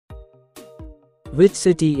Which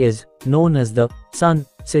city is known as the Sun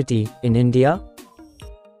City in India?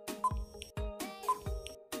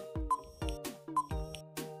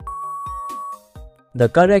 The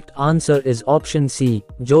correct answer is option C,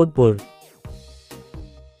 Jodhpur.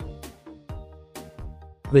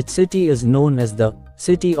 Which city is known as the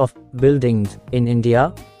City of Buildings in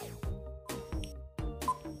India?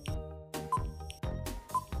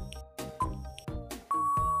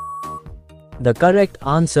 The correct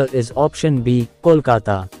answer is option B,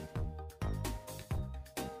 Kolkata.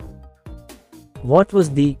 What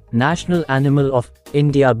was the national animal of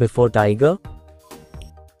India before tiger?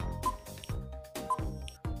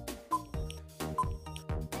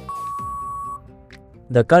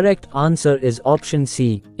 The correct answer is option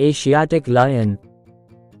C, Asiatic lion.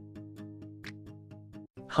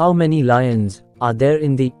 How many lions are there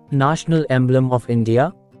in the national emblem of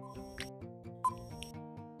India?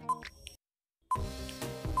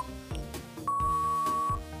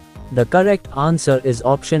 The correct answer is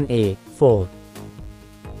option A, 4.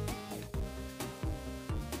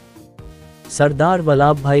 Sardar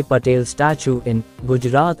Vallabhbhai Patel statue in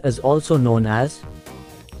Gujarat is also known as?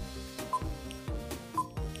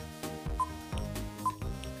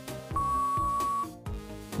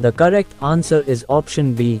 The correct answer is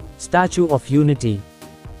option B, Statue of Unity.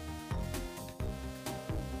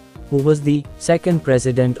 Who was the second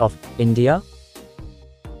president of India?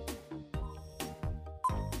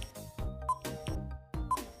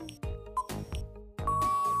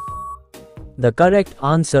 The correct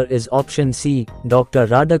answer is option C, Dr.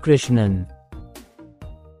 Radhakrishnan.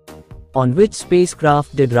 On which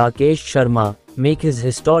spacecraft did Rakesh Sharma make his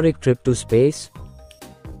historic trip to space?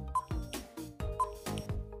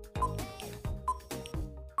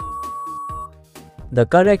 The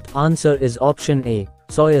correct answer is option A,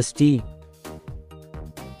 Soyuz T.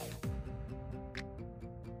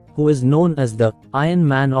 Who is known as the Iron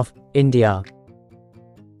Man of India?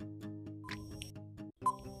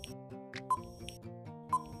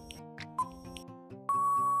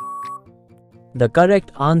 The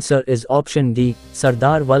correct answer is option D,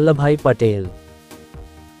 Sardar Vallabhbhai Patel.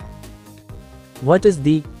 What is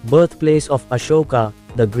the birthplace of Ashoka,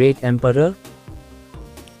 the great emperor?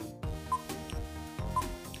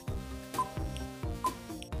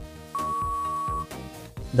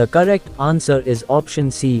 The correct answer is option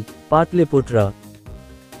C, Patliputra,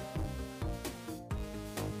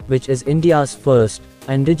 which is India's first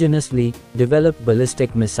indigenously developed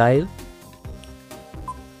ballistic missile.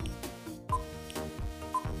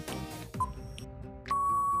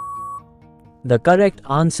 The correct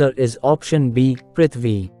answer is option B,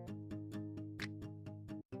 Prithvi.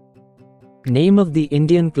 Name of the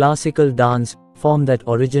Indian classical dance form that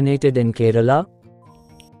originated in Kerala?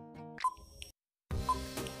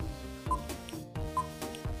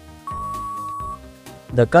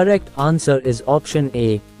 The correct answer is option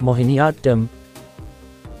A, Mohiniyattam.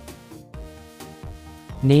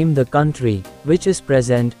 Name the country which is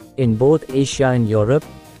present in both Asia and Europe.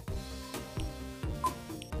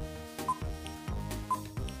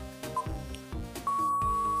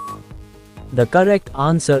 The correct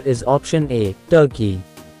answer is option A, Turkey.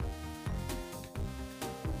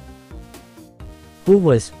 Who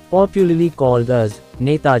was popularly called as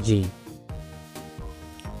Netaji?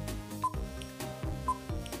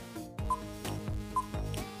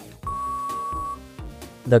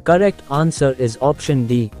 The correct answer is option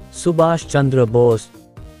D, Subhash Chandra Bose.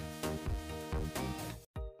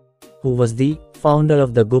 Who was the founder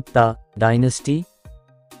of the Gupta dynasty?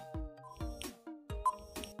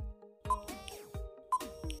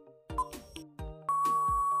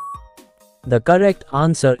 The correct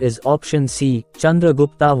answer is option C,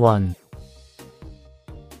 Chandragupta I.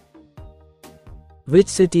 Which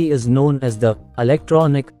city is known as the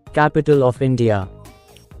electronic capital of India?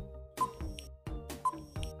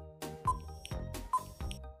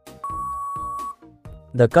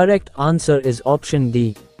 The correct answer is option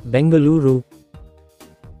D, Bengaluru.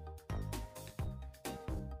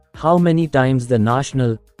 How many times the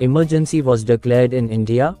national emergency was declared in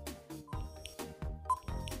India?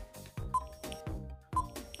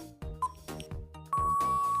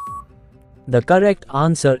 The correct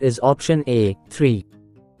answer is option A, 3.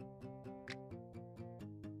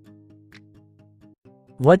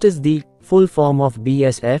 What is the full form of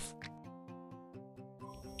BSF?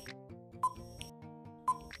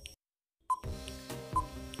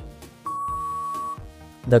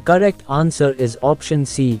 The correct answer is option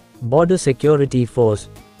C, Border Security Force.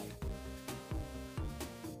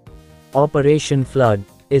 Operation Flood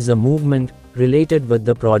is a movement related with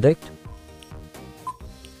the product.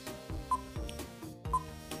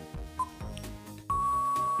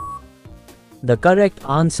 The correct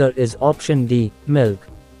answer is option D, milk.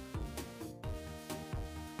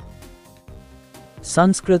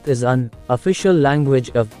 Sanskrit is an official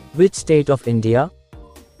language of which state of India?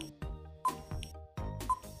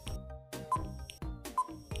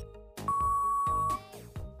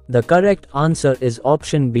 The correct answer is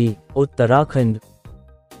option B, Uttarakhand.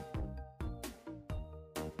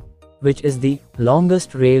 Which is the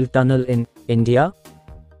longest rail tunnel in India?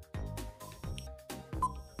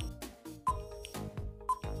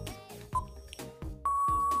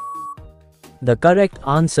 The correct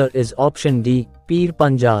answer is option D, Pir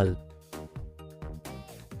Panjal.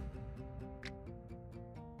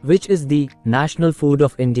 Which is the national food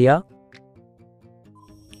of India?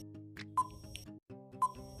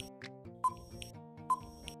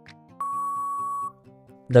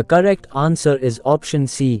 The correct answer is option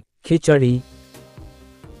C, Khichdi.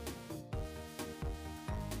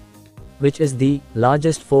 Which is the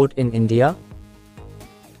largest fort in India?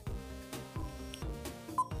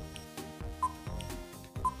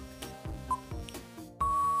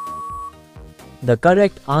 The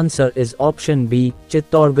correct answer is option B,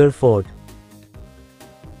 Chittorgarh Fort.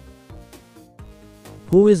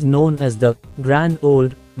 Who is known as the Grand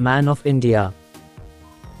Old Man of India?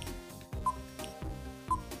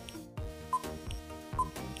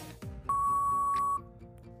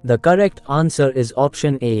 The correct answer is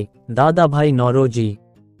option A, Dadabhai Naoroji.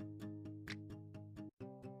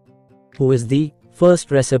 Who is the first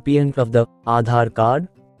recipient of the Aadhaar card?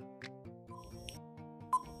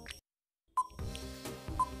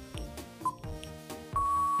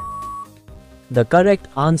 The correct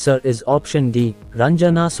answer is option D,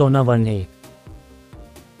 Ranjana Sonavarne.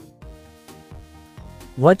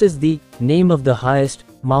 What is the name of the highest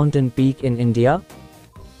mountain peak in India?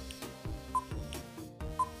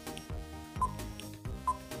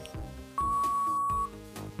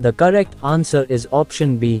 The correct answer is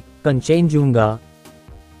option B, Kanchenjunga.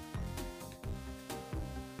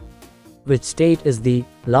 Which state is the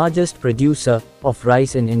largest producer of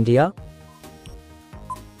rice in India?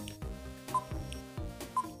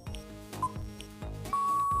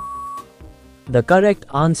 The correct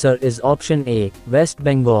answer is option A, West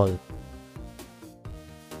Bengal.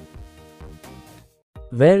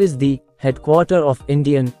 Where is the headquarters of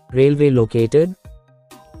Indian Railway located?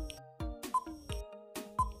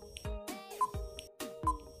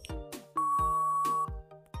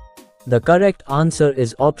 The correct answer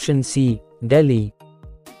is option C, Delhi.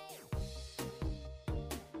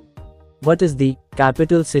 What is the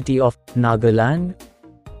capital city of Nagaland?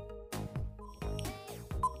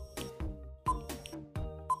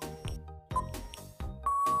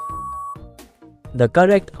 The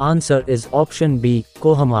correct answer is option B,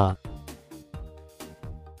 Kohima.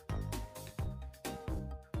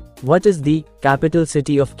 What is the capital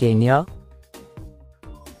city of Kenya?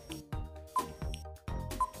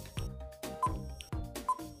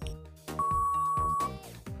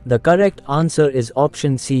 The correct answer is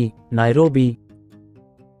option C, Nairobi.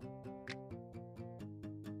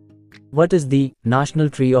 What is the national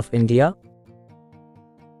tree of India?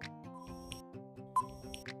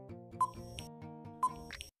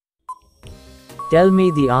 Tell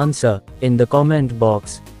me the answer in the comment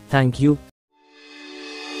box. Thank you.